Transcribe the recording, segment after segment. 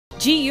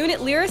G-Unit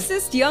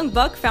lyricist Young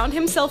Buck found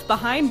himself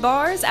behind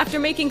bars after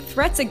making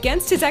threats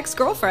against his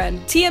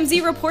ex-girlfriend.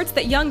 TMZ reports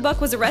that Young Buck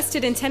was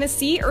arrested in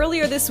Tennessee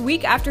earlier this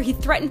week after he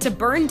threatened to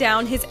burn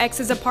down his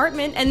ex's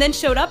apartment and then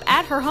showed up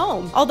at her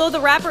home. Although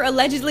the rapper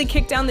allegedly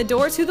kicked down the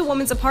door to the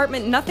woman's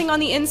apartment, nothing on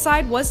the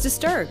inside was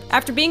disturbed.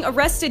 After being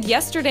arrested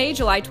yesterday,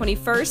 July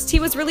 21st, he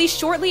was released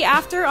shortly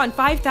after on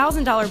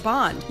 $5,000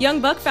 bond.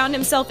 Young Buck found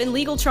himself in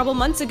legal trouble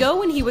months ago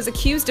when he was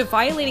accused of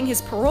violating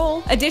his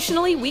parole.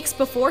 Additionally, weeks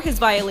before his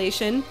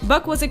violation,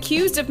 Buck was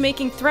accused of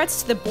making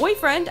threats to the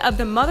boyfriend of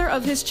the mother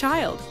of his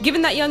child.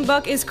 Given that Young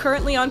Buck is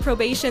currently on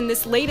probation,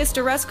 this latest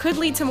arrest could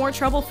lead to more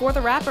trouble for the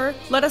rapper.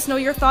 Let us know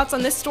your thoughts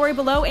on this story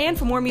below, and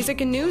for more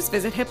music and news,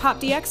 visit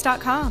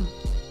hiphopdx.com.